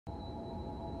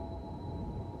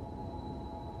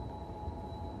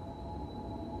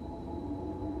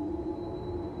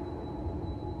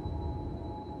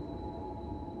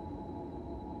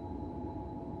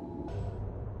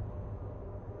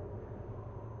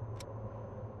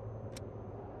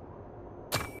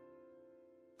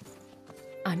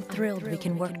I'm thrilled we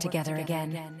can work together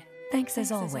again. Thanks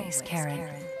as always, Karen.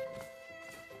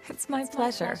 It's my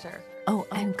pleasure. Oh,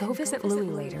 and go visit Louis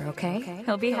later, okay?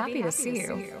 He'll be happy to see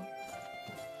you.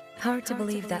 Hard to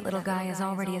believe that little guy is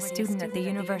already a student at the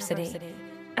university.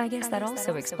 I guess that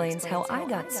also explains how I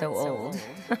got so old.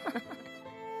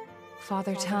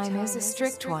 Father Time is a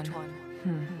strict one.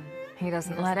 He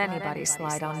doesn't let anybody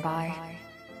slide on by.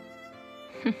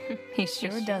 He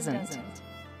sure doesn't.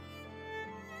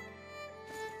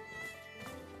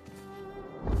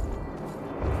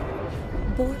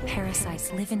 Boar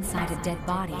parasites live inside a dead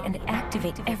body and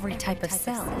activate every type of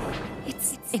cell.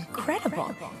 It's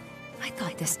incredible. I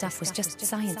thought this stuff was just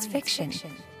science fiction.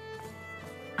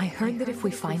 I heard that if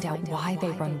we find out why they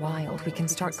run wild, we can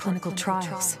start clinical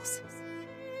trials.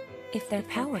 If their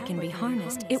power can be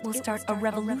harnessed, it will start a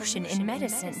revolution in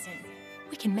medicine.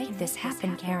 We can make this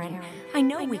happen, Karen. I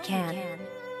know we can.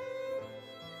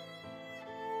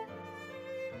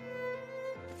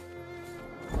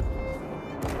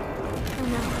 Oh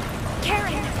no.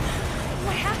 Karen!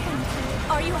 What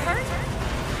happened? Are you hurt?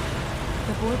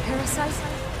 The boar parasite?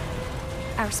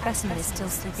 Our specimen is still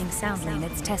sleeping soundly in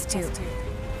its test tube.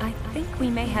 I think we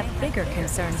may have bigger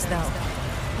concerns, though.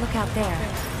 Look out there.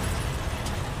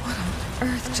 What on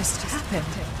earth just happened?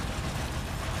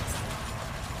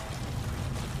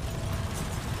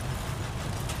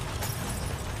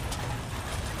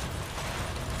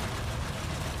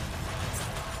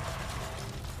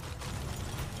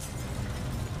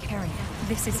 Karen,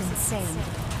 this is insane.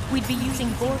 We'd be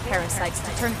using boar parasites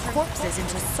to turn corpses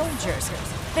into soldiers.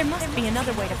 There must be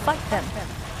another way to fight them.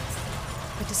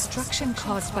 The destruction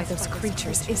caused by those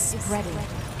creatures is spreading.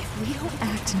 If we don't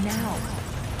act now...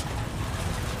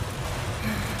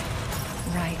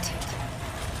 Right.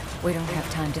 We don't have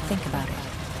time to think about it,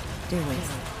 do we?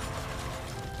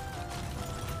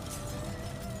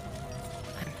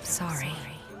 I'm sorry.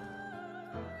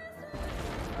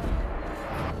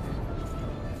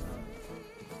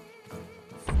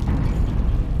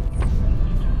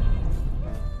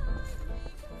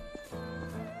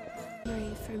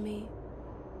 Pray for me.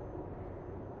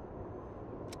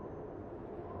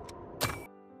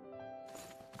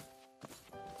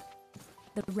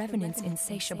 The Revenant's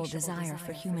insatiable desire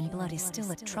for human blood is still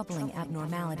a troubling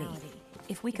abnormality.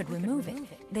 If we could remove it,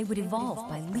 they would evolve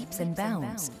by leaps and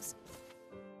bounds.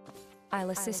 I'll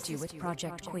assist you with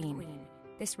Project Queen.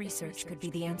 This research could be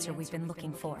the answer we've been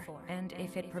looking for, and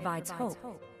if it provides hope,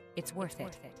 it's worth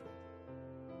it.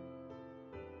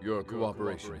 Your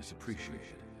cooperation is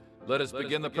appreciated. Let us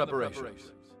begin the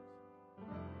preparations.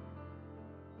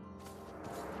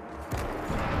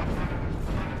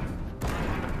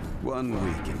 One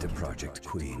week into Project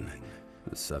Queen,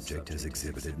 the subject has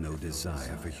exhibited no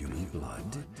desire for human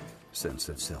blood. Sense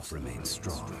of self remains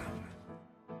strong.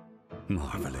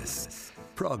 Marvelous.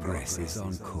 Progress is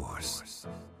on course.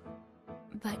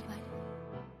 But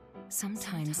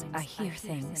sometimes I hear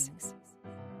things.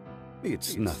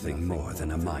 It's nothing more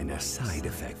than a minor side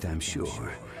effect, I'm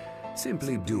sure.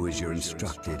 Simply do as you're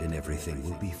instructed and everything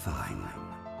will be fine.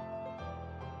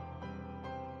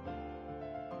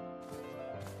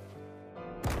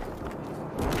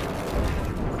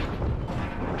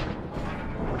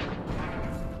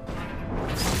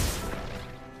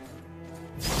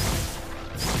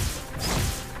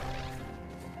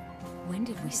 When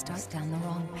did we start down the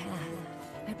wrong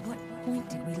path? At what point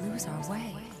did we lose our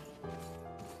way?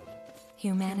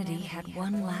 Humanity had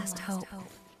one last hope,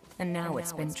 and now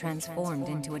it's been transformed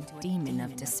into a demon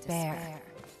of despair.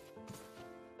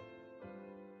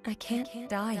 I can't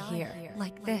die here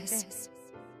like this.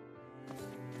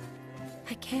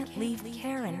 I can't leave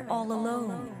Karen all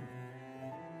alone.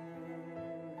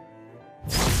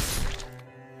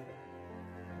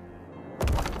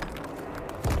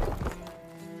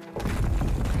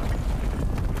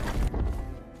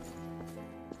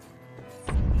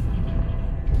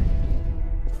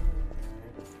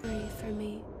 Pray for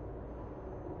me.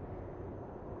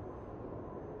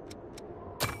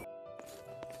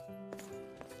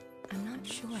 I'm not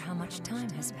sure how much time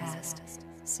has passed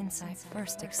since I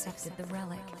first accepted the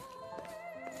relic.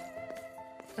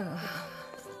 I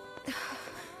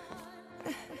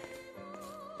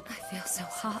feel so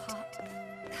hot.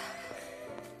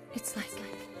 It's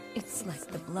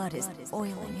like the blood is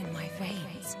boiling in my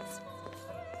veins.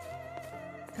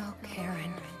 Oh,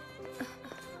 Karen.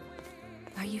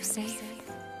 Are you safe?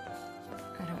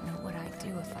 I don't know what I'd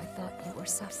do if I thought you were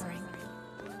suffering.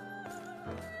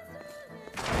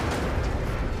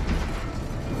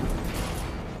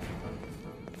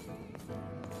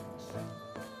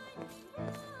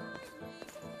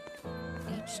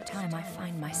 Each time I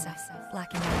find myself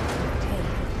blacking out in pain.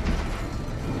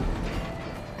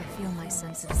 feel my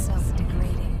sense of self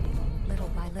degrading, little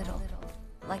by little.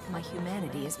 Like my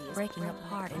humanity is breaking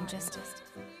apart and just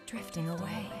drifting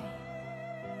away.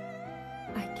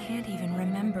 I can't even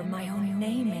remember my own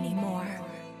name anymore.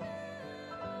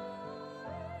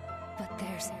 But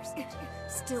there's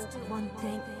still one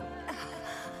thing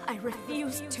I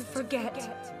refuse to forget.